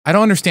I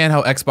don't understand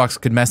how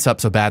Xbox could mess up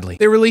so badly.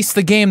 They released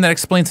the game that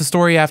explains the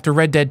story after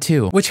Red Dead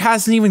 2, which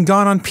hasn't even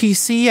gone on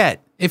PC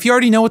yet. If you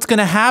already know what's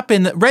gonna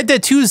happen, Red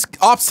Dead 2 is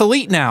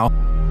obsolete now.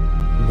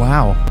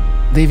 Wow.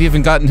 They've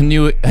even gotten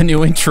a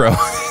new intro.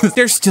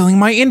 They're stealing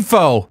my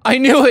info. I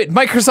knew it.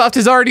 Microsoft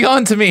is already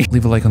on to me.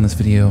 Leave a like on this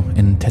video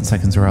in 10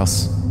 seconds or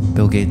else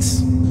Bill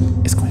Gates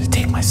is going to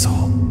take my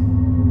soul.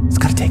 It's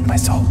gonna take my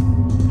soul.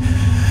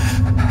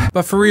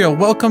 But for real,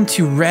 welcome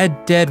to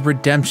Red Dead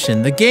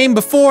Redemption, the game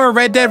before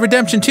Red Dead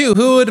Redemption 2.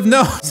 Who would have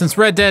known? Since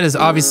Red Dead has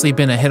obviously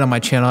been a hit on my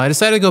channel, I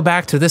decided to go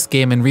back to this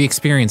game and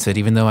re-experience it,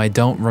 even though I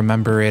don't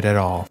remember it at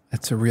all.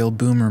 That's a real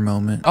boomer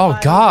moment. Oh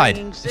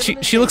God,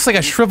 she looks like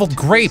a shriveled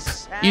grape.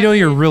 You know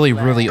you're really,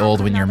 really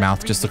old when your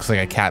mouth just looks like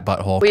a cat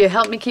butthole. Will you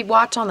help me keep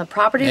watch on the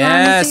property line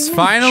Yes,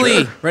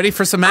 finally, sure. Ready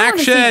for some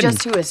action. I want to see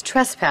just who is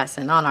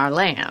trespassing on our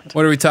land.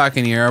 What are we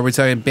talking here? Are we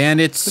talking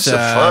bandits,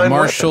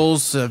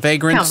 marshals,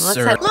 vagrants,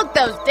 or... Look,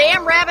 those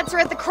damn rabbits are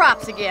at the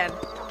crops again.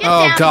 Get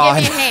oh down God!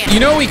 And give me a hand. You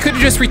know, we could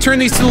have just returned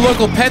these to the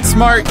local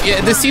PetSmart. Yeah,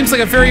 this seems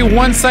like a very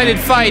one-sided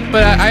fight,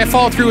 but I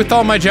follow through with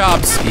all my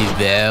jobs. Be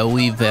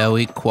very,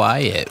 very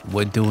quiet.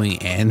 We're doing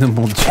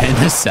animal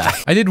genocide.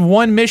 I did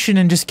one mission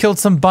and just killed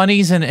some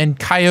bunnies and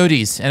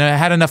coyotes, and I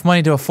had enough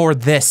money to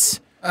afford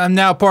this. I'm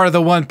now part of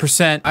the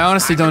 1%. I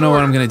honestly don't know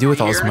what I'm gonna do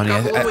with all this money.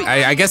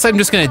 I guess I'm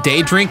just gonna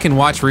day drink and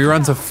watch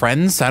reruns of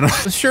Friends. I don't know.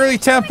 The Shirley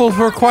Temples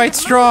were quite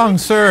strong,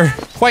 sir.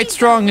 Quite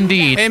strong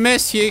indeed. Hey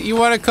miss, you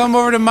wanna come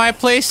over to my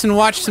place and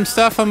watch some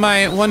stuff on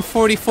my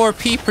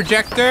 144p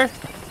projector?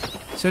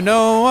 So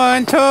no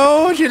one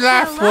told you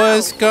life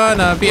was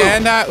gonna be,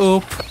 and I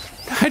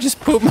just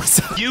pooped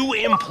myself. You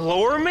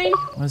implore me?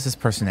 What is this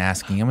person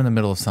asking? I'm in the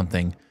middle of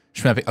something.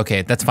 Schmeppy,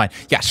 okay, that's fine.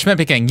 Yeah,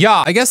 Schmeppy gang,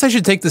 yeah. I guess I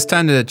should take this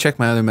time to check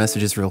my other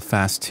messages real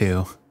fast,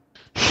 too.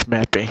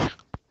 Schmeppy.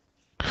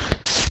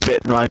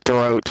 Spit in my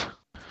throat.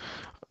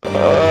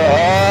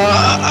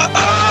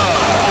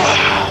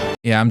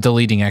 Yeah, I'm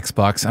deleting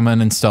Xbox. I'm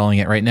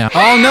uninstalling it right now.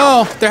 Oh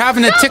no, they're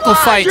having a tickle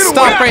fight.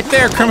 Stop right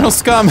there, criminal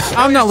scum.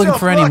 I'm not looking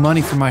for any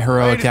money for my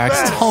heroic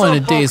acts. It's all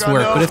in a day's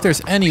work, but if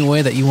there's any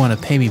way that you want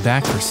to pay me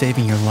back for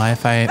saving your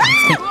life, I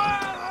think...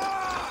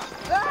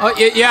 Oh,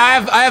 yeah,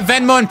 I have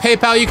Venmo and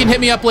PayPal. You can hit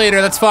me up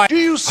later. That's fine. Do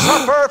you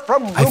suffer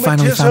from rheumatism? I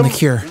finally found the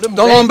cure. The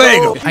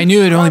lumbago. I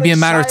knew it'd only be a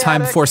matter of time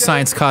before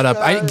science caught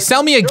up.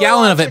 Sell me a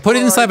gallon of it. Put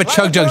it inside of a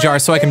chug jug jar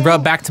so I can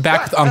rub back to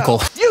back with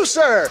Uncle. You,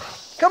 sir,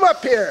 come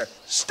up here.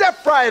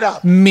 Step right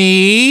up.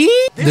 Me?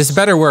 This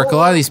better work. A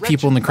lot of these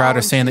people in the crowd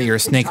are saying that you're a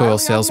snake oil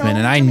salesman,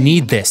 and I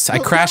need this. I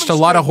crashed a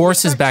lot of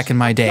horses back in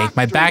my day.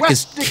 My back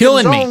is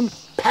killing me.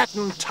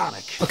 Patent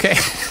tonic. Okay,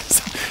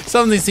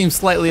 some of these seem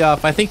slightly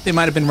off. I think they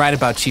might have been right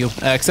about you,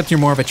 except you're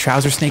more of a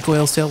trouser snake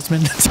oil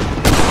salesman.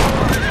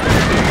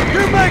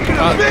 You're making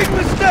a big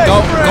mistake,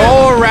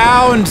 Go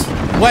around.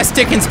 Wes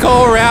Dickens,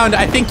 go around.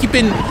 I think you've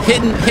been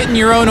hitting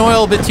your own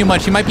oil a bit too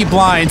much. You might be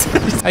blind.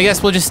 I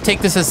guess we'll just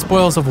take this as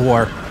spoils of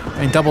war.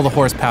 I mean, double the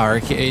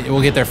horsepower.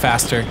 We'll get there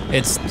faster.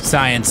 It's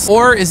science.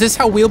 Or is this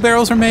how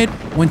wheelbarrows are made?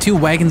 When two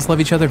wagons love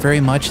each other very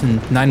much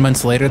and 9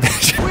 months later they're...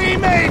 We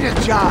made it,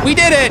 John. We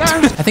did it!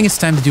 I think it's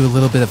time to do a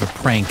little bit of a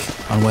prank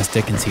on Wes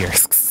Dickens here.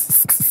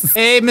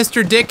 Hey,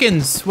 Mr.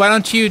 Dickens, why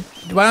don't you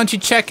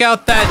check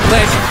out that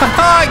leg?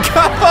 Oh,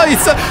 God,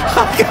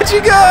 oh, got you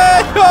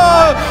good!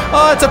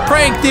 Oh, it's a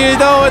prank, dude.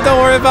 Don't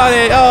worry about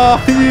it. Oh,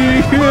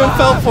 you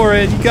fell for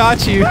it.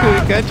 Got you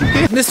good.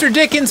 Mr.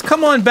 Dickens,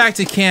 come on back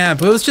to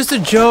camp. It was just a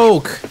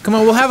joke. Come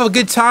on, we'll have a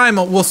good time.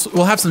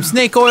 We'll have some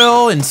snake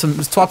oil and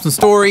swap some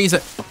stories.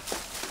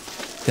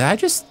 Did I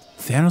just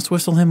Thanos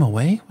whistle him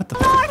away? What the?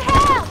 Lord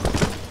help!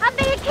 I'm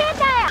being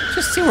kidnapped!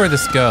 Just see where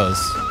this goes.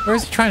 Where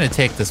is he trying to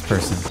take this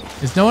person?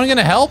 Is no one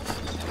gonna help?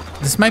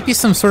 This might be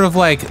some sort of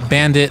like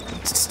bandit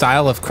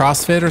style of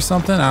CrossFit or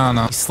something. I don't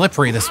know. He's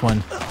slippery, this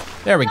one.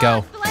 There we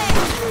go.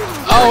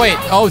 Oh wait,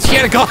 oh, he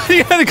had a gun.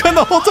 He had a gun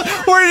the whole time.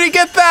 Where did he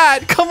get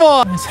that? Come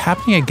on. It's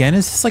happening again?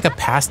 Is this like a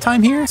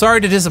pastime here?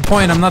 Sorry to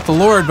disappoint, I'm not the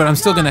Lord, but I'm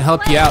still gonna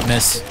help you out,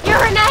 miss. You're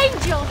an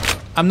angel!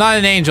 I'm not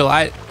an angel,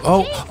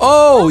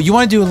 oh, you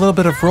wanna do a little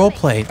bit of role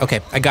play?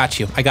 Okay, I got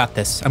you, I got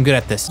this, I'm good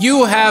at this.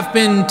 You have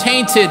been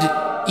tainted,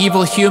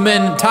 evil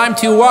human. Time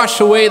to wash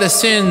away the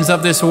sins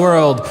of this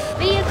world.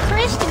 Be a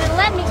Christian and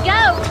let me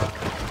go!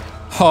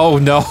 Oh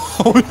no.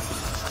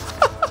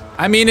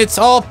 I mean, it's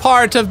all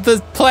part of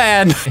the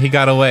plan. He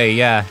got away,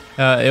 yeah.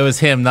 It was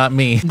him, not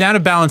me. Now to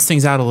balance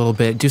things out a little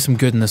bit, do some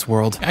good in this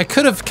world. I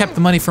could have kept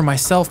the money for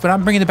myself, but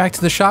I'm bringing it back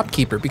to the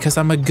shopkeeper because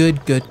I'm a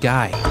good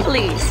guy.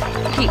 Please,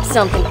 keep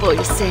something for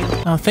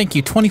yourself. Oh, thank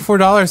you,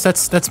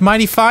 $24, that's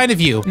mighty fine of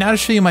you. Now to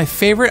show you my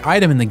favorite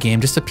item in the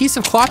game, just a piece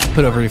of cloth to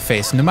put over your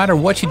face. No matter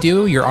what you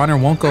do, your honor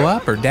won't go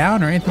up or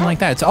down or anything like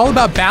that. It's all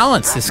about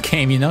balance, this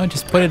game, you know?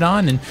 Just put it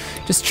on and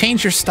just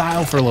change your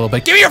style for a little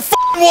bit. Give me your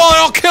f***ing wallet,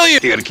 I'll kill you!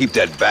 You gotta keep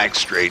that back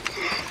straight,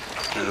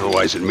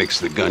 otherwise it makes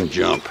the gun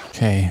jump.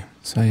 Okay,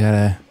 so I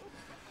gotta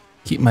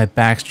keep my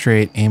back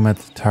straight, aim at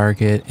the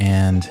target,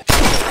 and...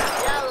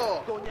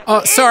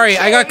 Oh, sorry,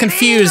 I got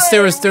confused.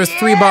 There was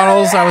 3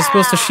 bottles I was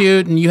supposed to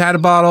shoot, and you had a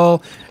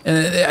bottle,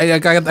 and I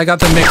got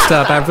them mixed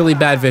up. I have really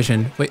bad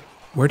vision. Wait,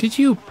 where did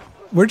you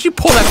Where'd you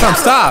pull that from?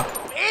 Stop.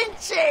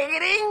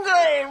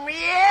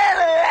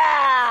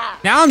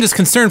 Now I'm just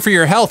concerned for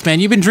your health, man.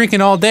 You've been drinking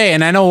all day,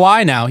 and I know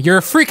why now. You're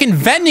a freaking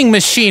vending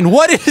machine.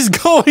 What is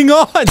going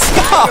on?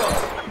 Stop.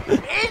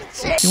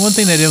 The one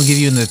thing they don't give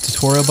you in the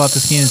tutorial about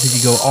this game is if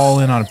you go all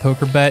in on a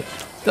poker bet,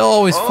 they'll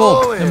always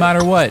fold, no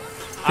matter what.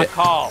 I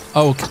call.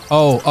 Oh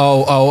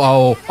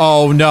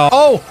no.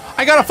 Oh,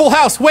 I got a full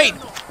house. Wait.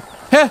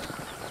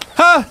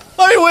 Huh?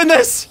 Let me win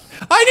this.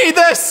 I need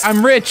this.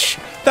 I'm rich.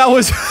 That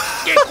was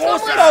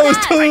that was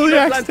totally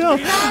accidental.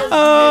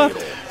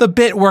 The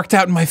bit worked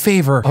out in my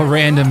favor. A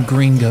random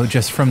gringo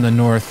just from the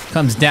north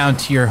comes down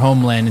to your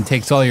homeland and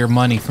takes all your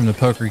money from the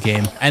poker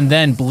game and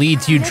then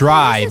bleeds you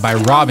dry by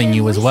robbing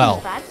you as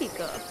well.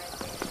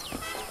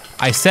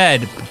 I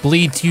said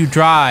bleeds you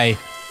dry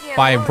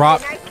by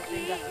rob.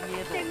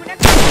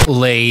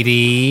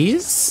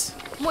 Ladies.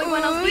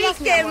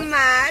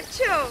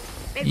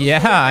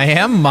 Yeah, I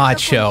am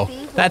macho.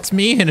 That's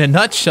me in a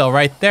nutshell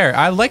right there.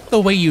 I like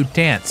the way you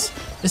dance.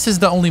 This is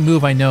the only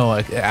move I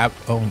know.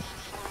 Oh.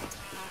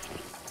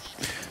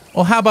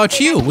 Well, how about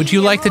you? Would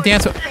you like to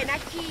dance?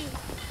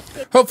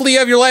 Hopefully you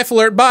have your life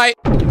alert. Bye.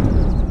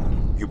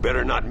 You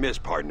better not miss,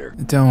 partner.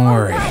 Don't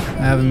worry. I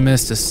haven't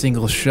missed a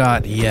single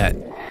shot yet.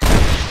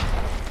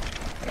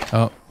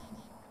 Oh.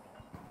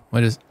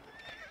 What is...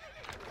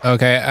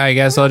 Okay, I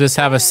guess I'll just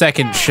have a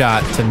second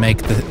shot to make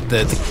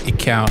the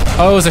count.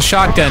 Oh, it was a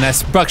shotgun.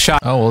 That's buckshot.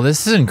 Oh, well,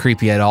 this isn't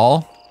creepy at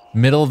all.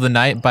 Middle of the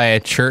night by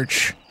a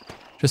church.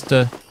 Just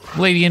a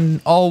lady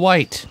in all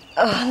white.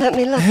 Oh, let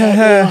me look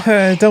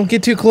at you. Don't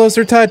get too close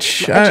or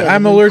touch.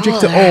 I'm allergic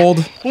to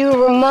old.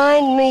 You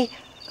remind me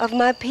of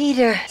my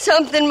Peter.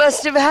 Something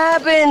must have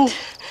happened.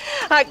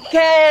 I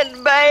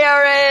can't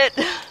bear it.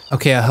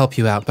 Okay, I'll help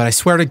you out, but I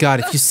swear to God,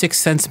 if you sixth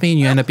sense me and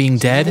you end up being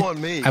dead,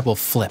 I will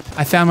flip.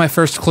 I found my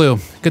first clue.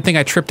 Good thing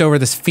I tripped over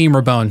this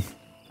femur bone.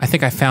 I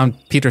think I found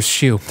Peter's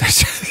shoe.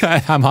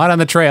 I'm hot on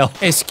the trail.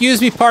 Hey,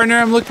 excuse me, partner.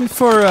 I'm looking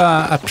for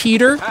a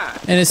Peter,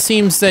 and it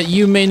seems that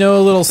you may know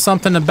a little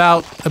something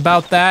about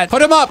that.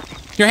 Put him up!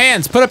 Your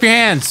hands. Put up your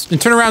hands,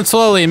 and turn around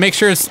slowly, and make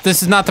sure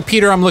this is not the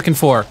Peter I'm looking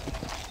for.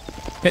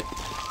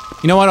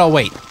 You know what? I'll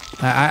wait.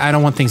 I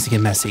don't want things to get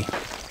messy.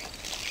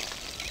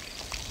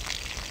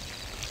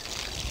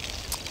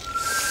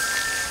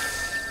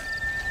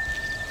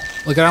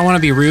 Look, I don't want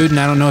to be rude, and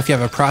I don't know if you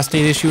have a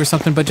prostate issue or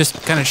something, but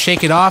just kind of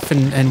shake it off,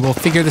 and we'll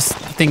figure this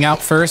thing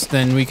out first,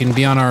 then we can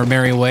be on our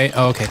merry way.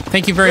 Oh, okay.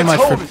 Thank you very much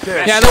for...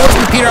 Yeah, that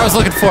wasn't the Peter I was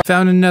looking for.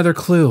 Found another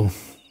clue.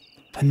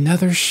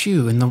 Another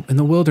shoe in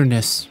the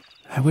wilderness.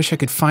 I wish I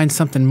could find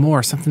something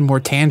more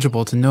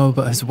tangible to know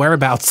about his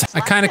whereabouts. I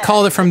kind of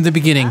called it from the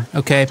beginning,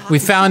 okay? We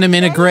found him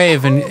in a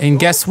grave, and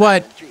guess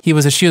what? He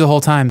was a shoe the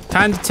whole time.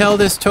 Time to tell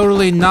this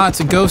totally not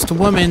a ghost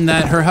woman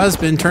that her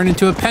husband turned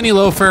into a penny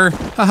loafer.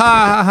 Ha ha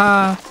ha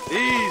ha.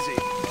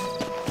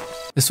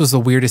 Easy. This was the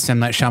weirdest M.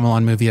 Night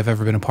Shyamalan movie I've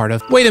ever been a part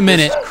of. Wait a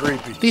minute.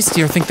 These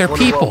deer think they're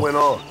people.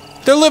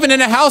 They're living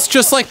in a house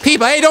just like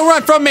people. Hey, don't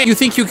run from me. You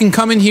think you can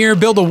come in here,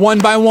 build a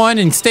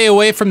 1x1 and stay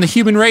away from the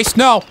human race?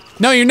 No.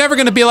 No, you're never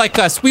gonna be like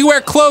us. We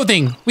wear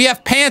clothing. We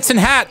have pants and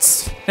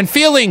hats and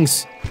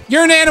feelings.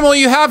 You're an animal,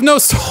 you have no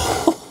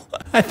soul.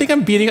 I think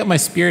I'm beating up my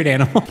spirit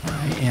animal.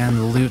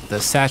 And loot the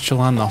satchel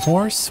on the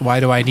horse. Why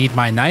do I need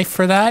my knife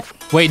for that?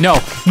 Wait, no.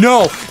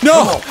 No!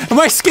 No! Am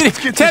I skinny?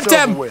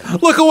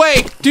 Temtem! Look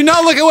away! Do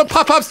not look at what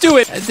Pop-Pop's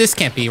doing! This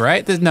can't be,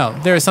 right? No,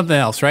 there is something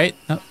else, right?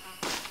 No.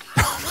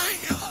 Oh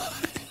my God.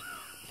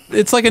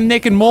 It's like a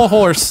naked mole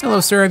horse. Hello,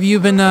 sir. Have you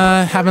been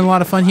having a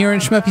lot of fun here in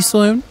Schmeppy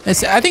Saloon?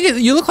 I think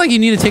you look like you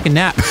need to take a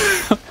nap.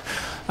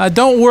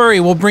 Don't worry.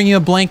 We'll bring you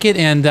a blanket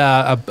and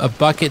a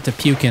bucket to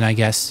puke in, I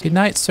guess. Good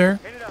night, sir.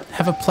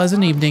 Have a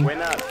pleasant evening.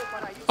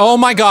 Oh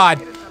my God.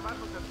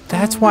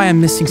 That's why I'm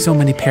missing so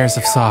many pairs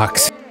of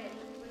socks.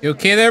 You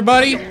okay there,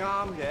 buddy?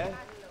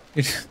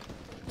 You're just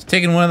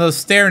taking one of those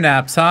stair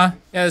naps, huh?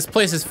 Yeah, this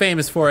place is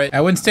famous for it.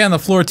 I wouldn't stay on the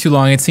floor too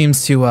long. It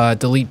seems to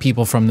delete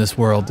people from this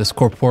world, this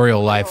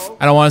corporeal life.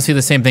 I don't want to see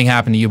the same thing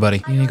happen to you,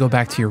 buddy. You need to go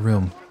back to your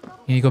room.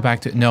 You need to go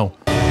back to... No.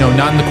 No,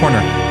 not in the corner.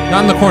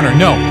 Not in the corner.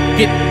 No.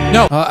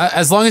 No.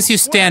 As long as you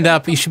stand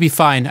up, you should be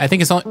fine. I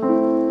think it's only...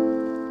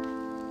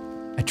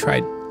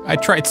 I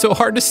tried so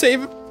hard to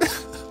save him.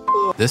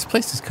 This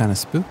place is kind of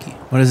spooky.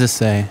 What does this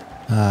say?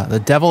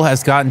 The devil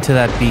has gotten to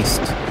that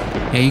beast.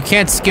 Yeah, you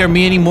can't scare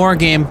me anymore,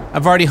 game.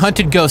 I've already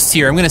hunted ghosts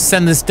here. I'm gonna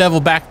send this devil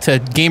back to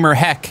Gamer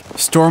Heck.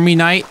 Stormy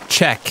night?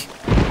 Check.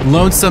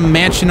 Lonesome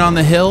mansion on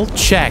the hill?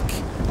 Check.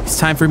 It's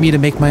time for me to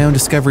make my own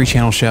Discovery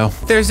Channel show.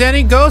 If there's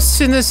any ghosts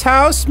in this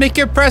house, make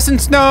your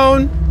presence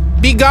known.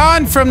 Be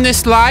gone from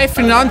this life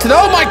and onto the—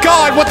 oh my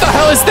God, what the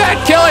hell is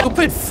that? Kill it!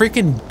 Stupid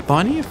freaking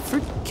bunny?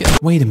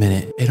 Wait a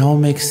minute, it all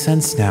makes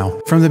sense now.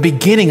 From the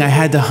beginning, I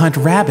had to hunt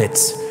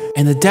rabbits,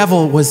 and the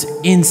devil was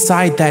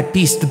inside that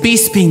beast. The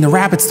beast being the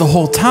rabbits the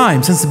whole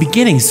time, since the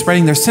beginning,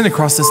 spreading their sin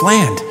across this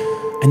land.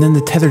 And then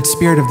the tethered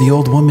spirit of the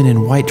old woman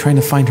in white trying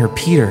to find her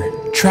Peter.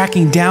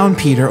 Tracking down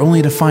Peter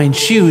only to find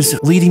shoes,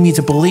 leading me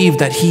to believe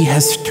that he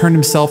has turned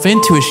himself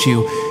into a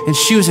shoe. And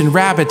shoes and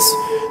rabbits,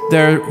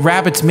 they're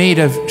rabbits made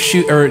of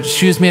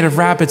shoes made of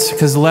rabbits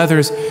because the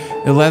leather's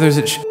It leathers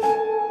it.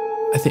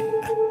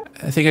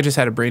 I think I just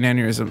had a brain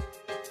aneurysm.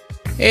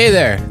 Hey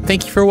there,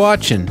 thank you for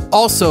watching.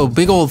 Also,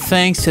 big old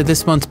thanks to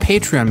this month's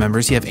Patreon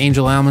members. You have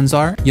Angel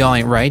Almanzar, Y'all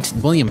Ain't Right,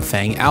 William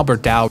Fang,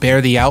 Albert Dow,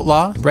 Bear the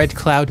Outlaw, Red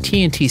Cloud,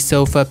 TNT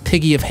Sofa,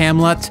 Piggy of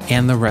Hamlet,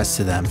 and the rest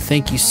of them.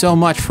 Thank you so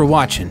much for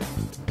watching.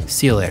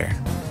 See you later.